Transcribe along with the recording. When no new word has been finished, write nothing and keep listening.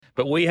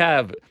But we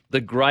have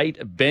the great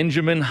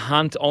Benjamin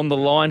Hunt on the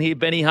line here.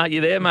 Benny Hunt,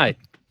 you there, mate?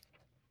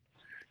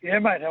 Yeah,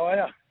 mate, how are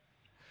you?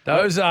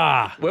 Those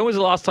are. When was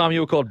the last time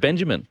you were called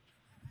Benjamin?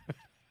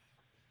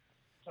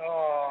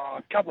 Oh,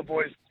 a couple of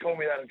boys call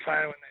me that at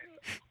training when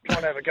they're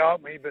trying to have a go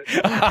at me, but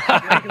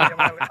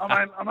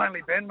legally I'm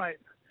only Ben, mate.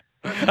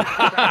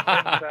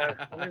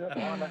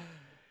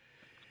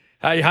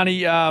 Hey,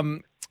 honey,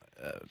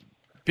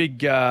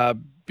 big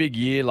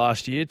year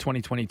last year,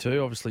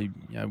 2022. Obviously,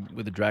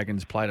 with the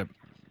Dragons played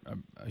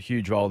a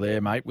huge role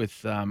there, mate,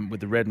 with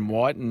the red and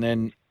white, and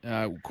then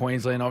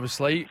Queensland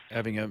obviously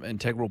having an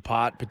integral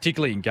part,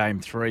 particularly in Game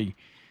 3,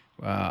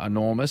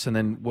 enormous, and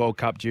then World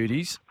Cup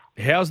duties.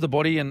 How's the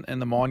body and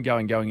the mind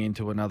going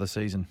into another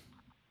season?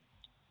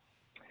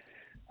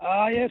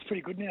 Yeah, it's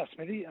pretty good now,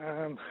 Smithy.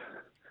 To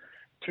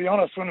be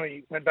honest, when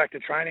we went back to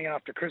training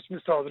after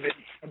Christmas, I was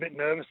a bit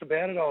nervous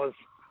about it. I was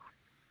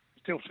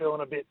still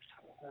feeling a bit,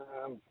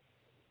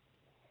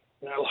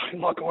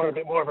 like I wanted a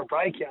bit more of a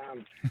break. It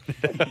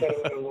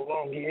was a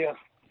long year,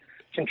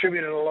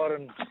 contributed a lot,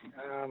 and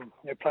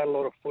played a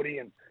lot of footy,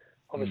 and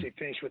obviously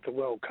finished with the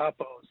World Cup.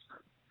 I was,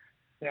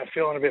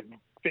 feeling a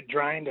bit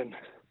drained, and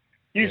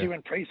usually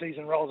when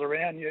pre-season rolls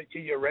around,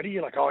 you're ready.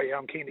 You're like, oh yeah,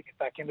 I'm keen to get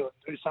back into it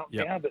and do something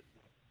now. But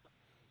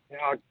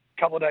a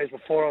couple of days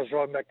before I was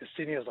riding back to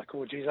Sydney, I was like,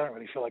 oh geez, I don't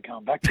really feel like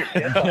going back just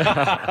yet.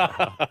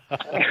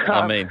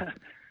 I mean.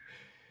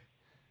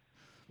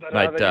 But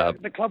mate,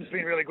 the club's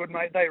been really good,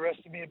 mate. They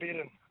rested me a bit,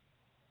 and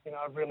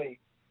I've really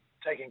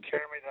taken care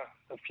of me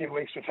the few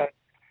weeks we've had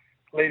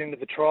leading to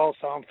the trial,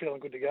 so I'm feeling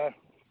good to go.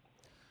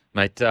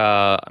 Mate,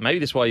 maybe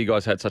that's why you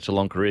guys had such a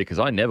long career, because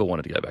I never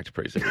wanted to go back to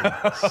pre-season.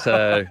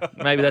 So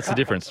maybe that's the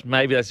difference.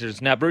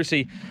 Now,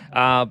 Brucey,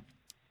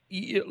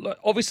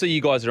 obviously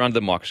you guys are under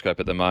the microscope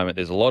at the moment.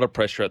 There's a lot of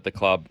pressure at the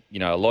club,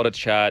 a lot of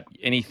chat.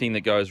 Anything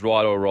that goes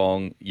right or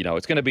wrong,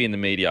 it's going to be in the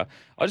media.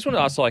 I just want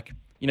to ask,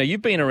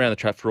 you've been around the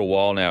track for a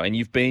while now, and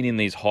you've been in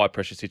these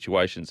high-pressure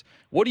situations.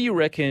 What do you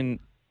reckon?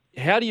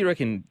 How do you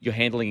reckon you're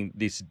handling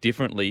this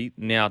differently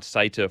now,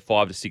 say, to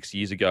 5 to 6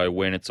 years ago,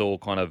 when it's all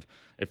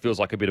it feels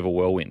like a bit of a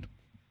whirlwind?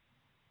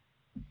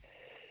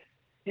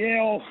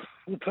 Yeah, well,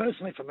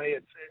 personally for me,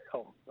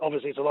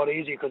 obviously it's a lot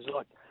easier because,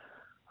 like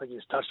you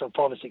just touched on,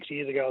 5 or 6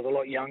 years ago, I was a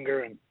lot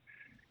younger and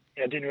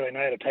I didn't really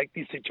know how to take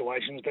these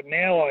situations. But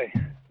now I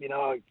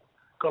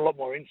got a lot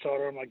more insight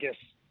on them, I guess,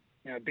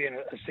 being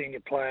a senior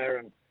player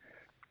and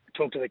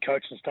talk to the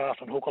coach and staff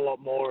and hook a lot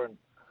more and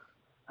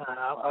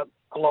a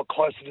lot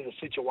closer to the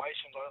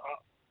situations.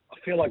 I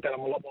feel like that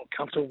I'm a lot more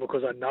comfortable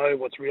because I know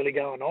what's really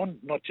going on,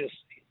 not just,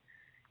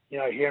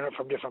 hearing it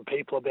from different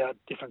people about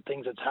different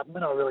things that's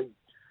happening.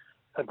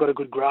 I've got a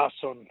good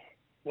grasp on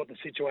what the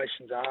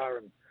situations are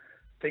and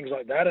things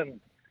like that. And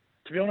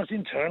to be honest,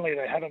 internally,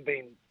 they haven't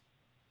been,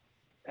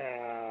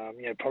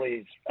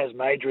 probably as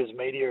major as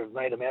media have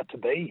made them out to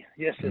be.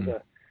 Yes, there's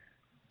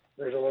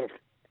a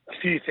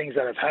few things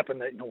that have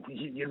happened that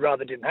you'd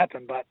rather didn't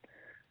happen, but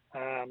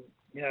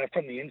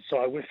from the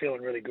inside, we're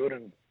feeling really good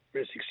and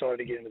we're just excited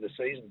to get into the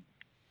season.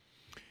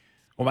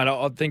 Well, mate,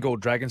 I think all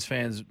Dragons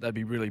fans, they'd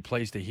be really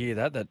pleased to hear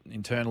that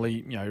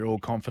internally, you're all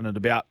confident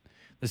about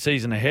the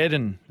season ahead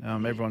and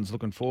everyone's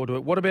looking forward to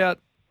it. What about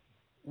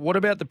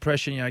the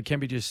pressure?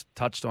 Kemby just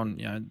touched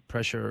on,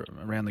 pressure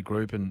around the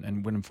group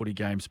and winning footy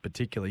games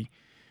particularly.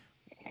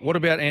 What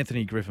about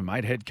Anthony Griffin,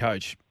 mate, head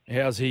coach?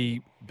 How's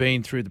he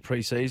been through the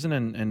pre-season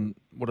and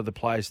what are the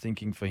players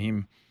thinking for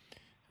him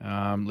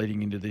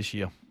leading into this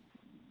year?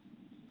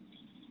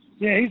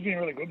 Yeah, he's been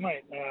really good,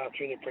 mate,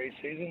 through the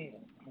pre-season.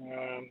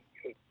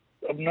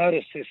 I've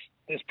noticed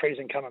this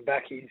pre-season coming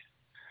back, he's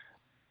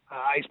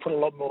put a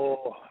lot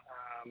more.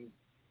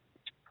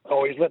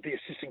 He's let the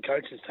assistant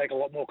coaches take a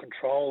lot more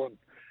control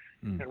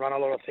and run a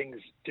lot of things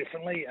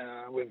differently.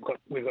 We've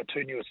got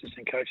 2 new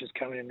assistant coaches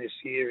coming in this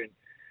year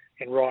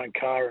in Ryan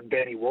Carr and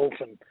Bernie Wolf,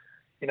 and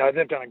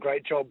they've done a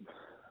great job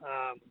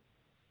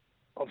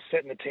of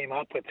setting the team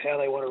up with how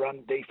they want to run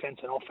defense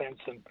and offense,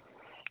 and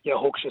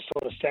Hawks just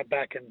sort of step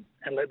back and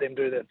let them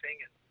do their thing.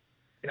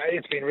 And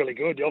it's been really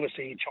good.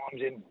 Obviously, he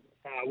chimes in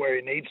where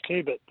he needs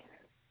to, but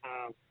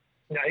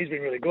he's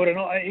been really good, and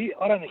I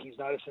don't think he's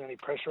noticing any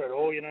pressure at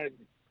all.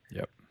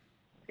 Yep.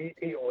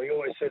 He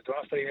always says to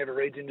us that he never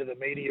reads into the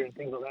media and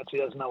things like that, so he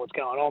doesn't know what's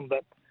going on.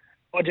 But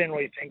I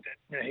generally think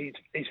that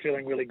he's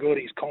feeling really good.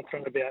 He's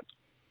confident about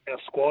our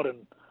squad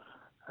and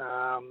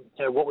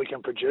what we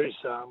can produce.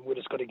 We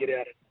just got to get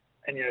out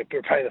and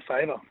repay the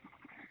favour.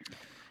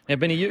 Now,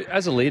 Benny, you,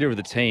 as a leader of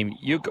the team,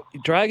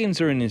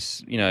 Dragons are in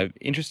this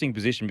interesting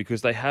position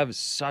because they have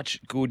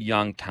such good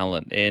young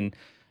talent, and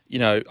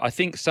I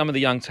think some of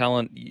the young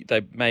talent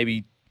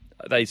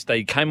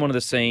they came onto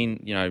the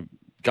scene,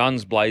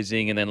 guns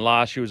blazing, and then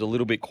last year was a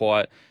little bit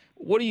quiet.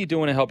 What are you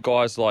doing to help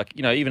guys like,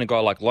 even a guy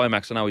like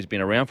Lomax? I know he's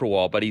been around for a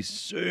while, but he's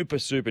super,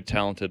 super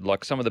talented,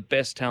 like some of the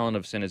best talent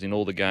of centres in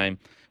all the game.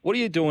 What are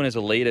you doing as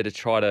a leader to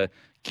try to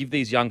give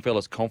these young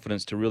fellas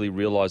confidence to really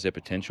realise their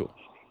potential?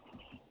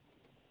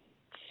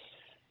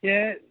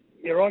 Yeah,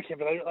 you're right, Kim,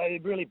 but they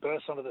really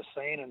burst onto the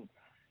scene and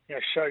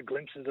show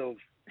glimpses of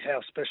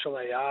how special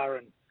they are.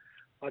 And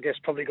I guess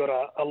probably got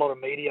a lot of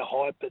media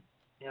hype, but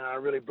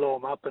really blew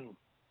them up. And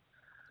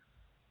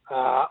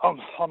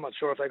I'm not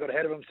sure if they got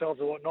ahead of themselves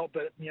or whatnot,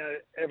 but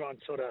everyone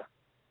sort of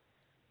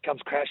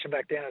comes crashing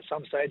back down at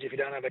some stage if you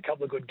don't have a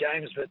couple of good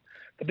games. But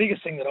the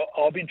biggest thing that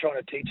I've been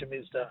trying to teach them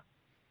is to,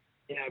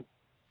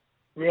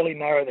 really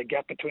narrow the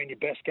gap between your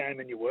best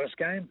game and your worst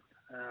game.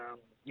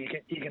 You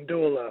can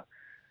do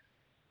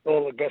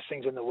all the best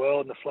things in the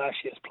world and the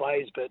flashiest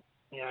plays, but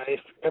if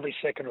every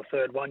second or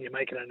third one you're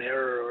making an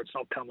error or it's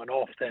not coming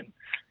off, then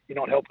you're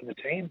not helping the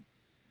team.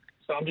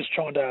 So I'm just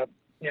trying to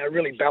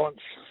really balance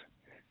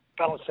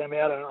them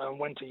out and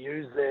when to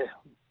use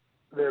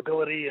their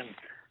ability and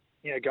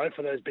go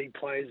for those big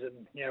plays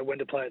and when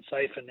to play it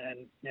safe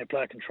and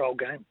play a controlled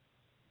game.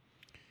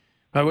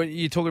 When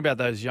you're talking about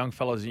those young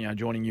fellas,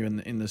 joining you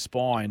in the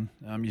spine,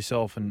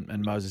 yourself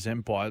and Moses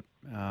Empire,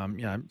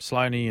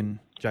 Sloaney and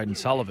Jaden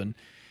Sullivan.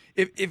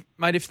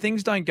 If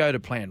things don't go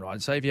to plan,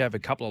 right? Say if you have a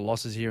couple of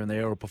losses here and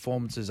there or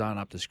performances aren't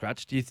up to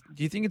scratch, do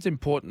you think it's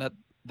important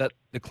that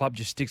the club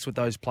just sticks with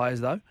those players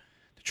though,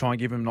 to try and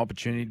give them an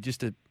opportunity just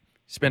to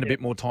spend a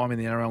bit more time in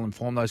the NRL and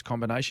form those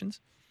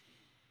combinations?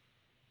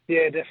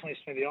 Yeah, definitely,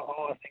 Smithy.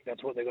 I think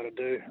that's what they've got to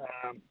do.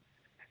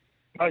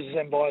 Moses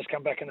Embire's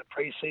come back in the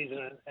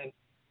pre-season and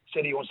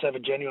said he wants to have a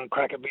genuine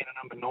crack at being a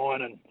number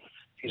 9, and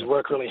he's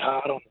worked really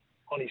hard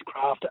on his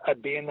craft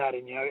at being that,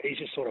 and he's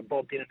just sort of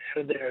bobbed in and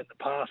out of there in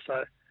the past.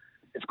 So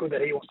it's good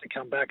that he wants to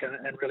come back and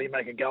really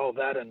make a go of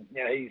that. And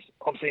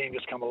I've seen him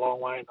just come a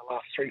long way in the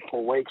last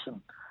 3-4 weeks, and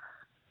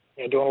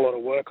doing a lot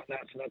of work on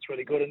that. So that's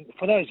really good. And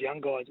for those young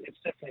guys, it's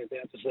definitely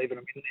about just leaving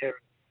them in there and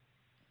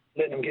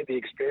letting them get the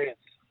experience.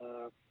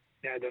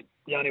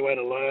 The only way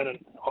to learn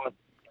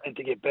and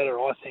to get better,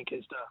 I think,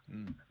 is to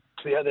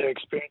be out there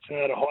experiencing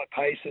it at a high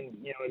pace and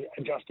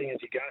adjusting as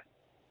you go.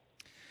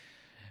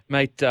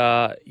 Mate,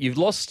 you've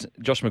lost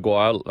Josh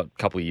Maguire a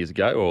couple of years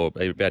ago, or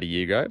about a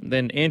year ago.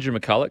 Then Andrew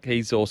McCulloch,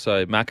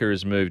 Macca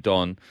has moved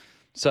on.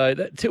 So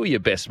two of your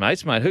best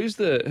mates, mate. Who's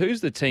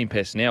the team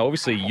pest now?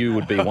 Obviously, you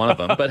would be one of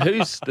them, but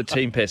who's the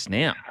team pest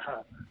now?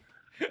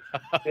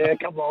 Yeah, a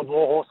couple of old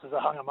war horses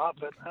that hung him up,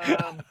 but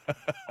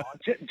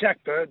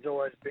Jack Bird's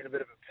always been a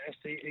bit of a pest.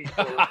 He's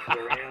still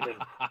around, and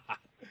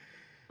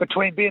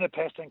between being a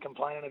pest and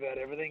complaining about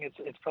everything,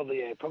 it's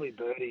probably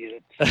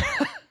Birdie.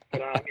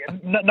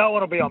 No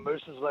one will be on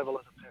Moose's level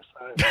as a pest.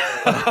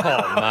 So,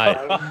 oh,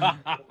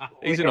 mate,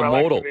 he's an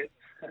immortal.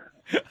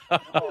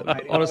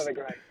 Honestly,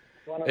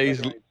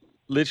 he's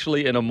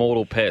literally an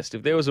immortal pest.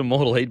 If there was a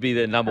mortal, he'd be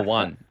there number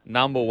one.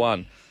 Number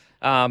one.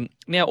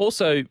 Now,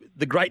 also,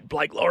 the great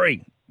Blake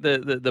Laurie,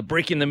 the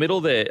brick in the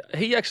middle there.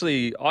 He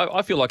actually,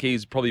 I feel like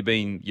he's probably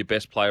been your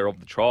best player of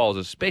the trials,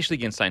 especially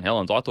against St.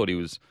 Helens. I thought he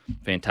was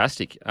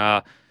fantastic.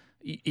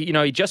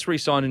 He just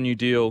re-signed a new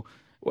deal.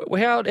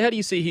 How do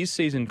you see his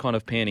season kind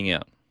of panning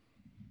out?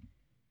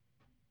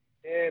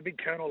 Yeah, big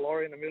Colonel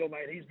Laurie in the middle,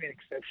 mate. He's been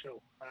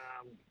exceptional.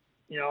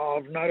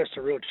 I've noticed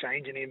a real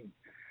change in him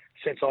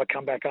since I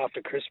come back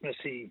after Christmas.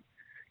 He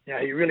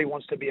really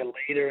wants to be a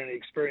leader and an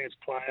experienced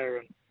player,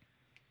 and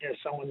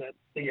someone that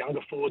the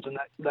younger forwards and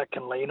that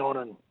can lean on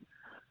and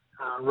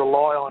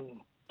rely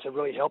on to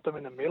really help them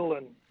in the middle.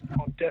 And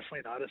I've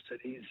definitely noticed that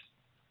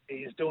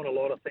he's doing a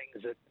lot of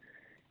things that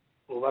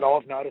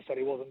I've noticed that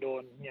he wasn't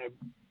doing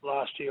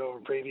last year or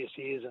in previous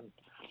years, and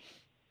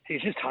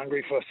he's just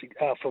hungry for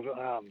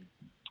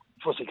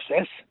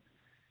success.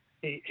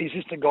 He's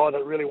just a guy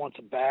that really wants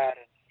it bad,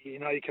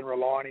 and you can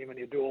rely on him and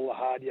he'll do all the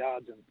hard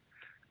yards, and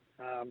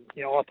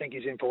I think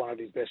he's in for one of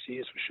his best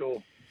years for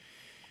sure.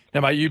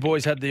 Now, mate, you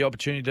boys had the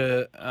opportunity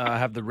to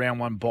have the round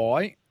 1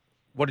 bye.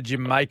 What did you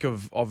make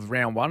of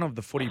round 1 of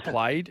the footy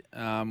played?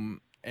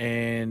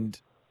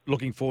 And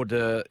looking forward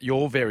to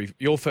your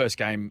first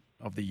game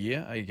of the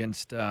year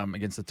against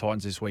the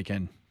Titans this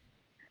weekend.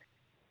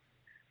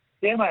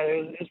 Yeah,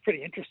 mate, it's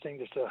pretty interesting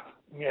just to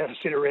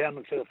sit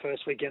around for the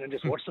first weekend and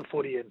just watch the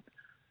footy. And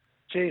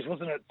geez,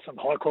 wasn't it some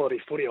high quality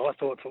footy? I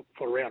thought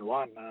for round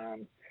 1,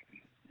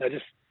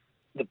 just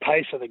the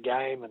pace of the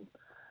game and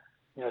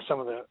some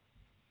of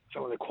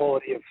the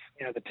quality of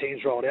the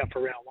teams rolled out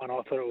for round 1. I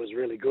thought it was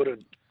really good.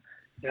 And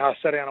I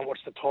sat down and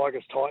watched the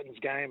Tigers Titans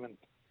game, and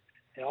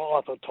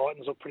I thought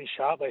Titans looked pretty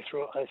sharp. They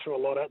threw a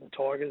lot at the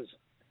Tigers,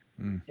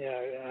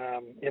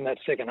 in that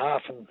second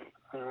half, and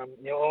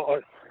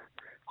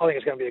I think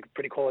it's going to be a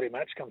pretty quality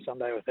match come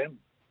Sunday with them.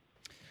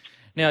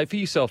 Now, for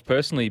yourself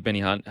personally,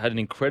 Benny Hunt, had an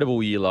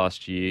incredible year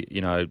last year,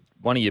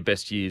 one of your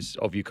best years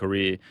of your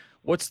career.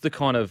 What's the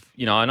kind of,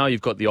 I know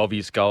you've got the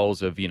obvious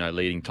goals of,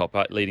 leading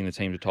the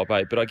team to top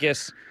 8, but I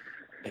guess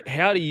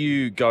how do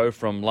you go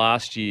from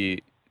last year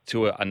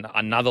to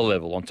another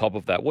level on top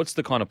of that? What's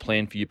the kind of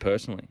plan for you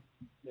personally?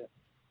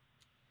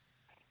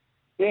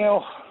 Yeah,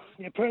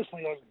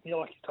 personally, like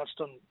you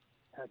touched on,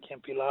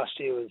 Kempy last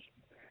year was,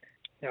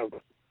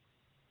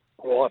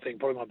 I think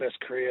probably my best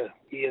career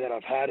year that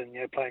I've had, and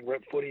playing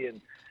rep footy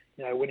and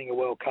winning a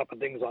World Cup and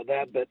things like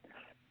that. But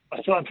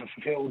I still haven't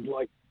fulfilled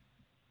what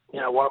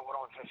I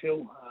want to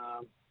fulfill.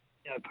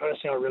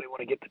 Personally, I really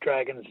want to get the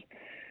Dragons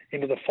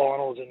into the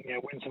finals and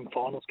win some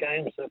finals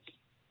games.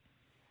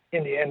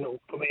 in the end,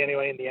 for me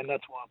anyway, in the end,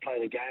 that's why I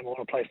play the game. I want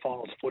to play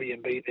finals footy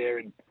and be there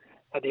and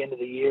at the end of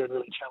the year and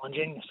really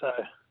challenging. So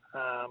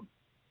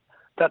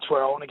that's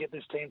where I want to get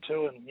this team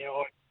to. And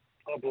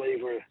I believe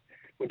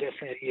we're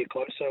definitely a year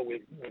closer.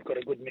 We've got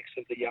a good mix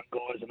of the young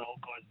guys and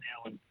old guys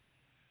now. And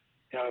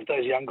if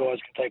those young guys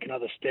can take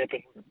another step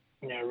and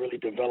really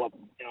develop,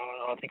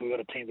 I think we've got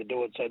a team to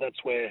do it. So that's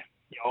where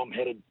I'm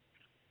headed.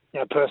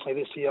 Personally,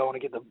 this year I want to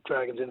get the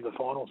Dragons into the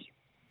finals.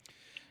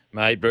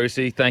 Mate,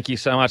 Brucey, thank you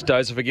so much,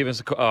 Dozer, for giving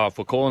us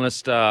for calling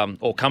us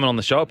or coming on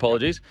the show.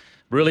 Apologies.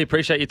 Really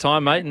appreciate your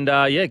time, mate.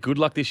 And good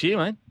luck this year,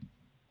 mate.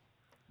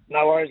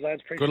 No worries,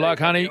 lads. Appreciate Good luck,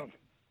 honey.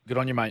 Good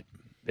on you, mate.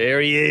 There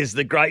he is,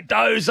 the great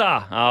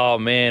Dozer. Oh,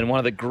 man, one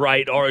of the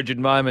great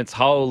Origin moments.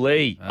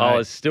 Holy. Hey.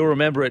 I still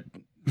remember it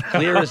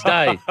clear as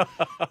day.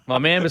 My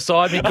man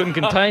beside me couldn't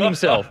contain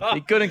himself.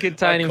 He couldn't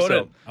contain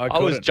himself. I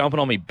was jumping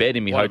on my bed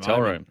in my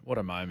hotel room. What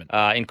a moment.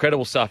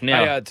 Incredible stuff.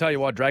 Now, Hey, I tell you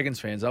what, Dragons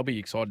fans, they'll be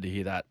excited to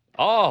hear that.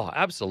 oh,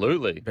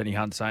 absolutely. Benny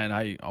Hunt saying,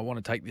 hey, I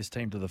want to take this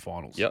team to the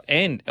finals. Yeah,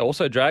 and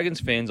also Dragons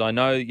fans, I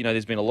know,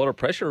 there's been a lot of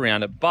pressure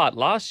around it, but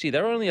last year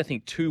they were only, I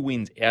think, 2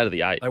 wins out of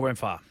the 8. They went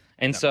far.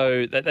 And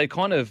so they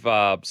kind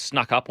of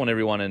snuck up on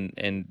everyone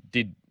and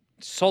did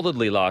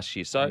solidly last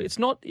year. So it's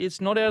not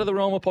out of the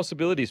realm of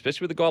possibility,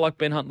 especially with a guy like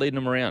Ben Hunt leading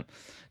them around.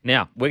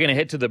 Now, we're going to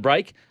head to the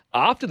break.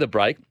 After the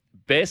break,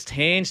 best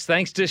hands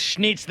thanks to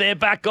Schnitz. They're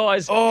back,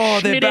 guys. Oh,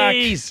 they're back.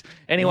 Schnitties.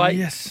 Anyway,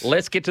 Yes.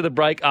 let's get to the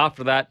break.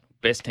 After that,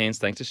 best hands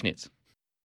thanks to Schnitz.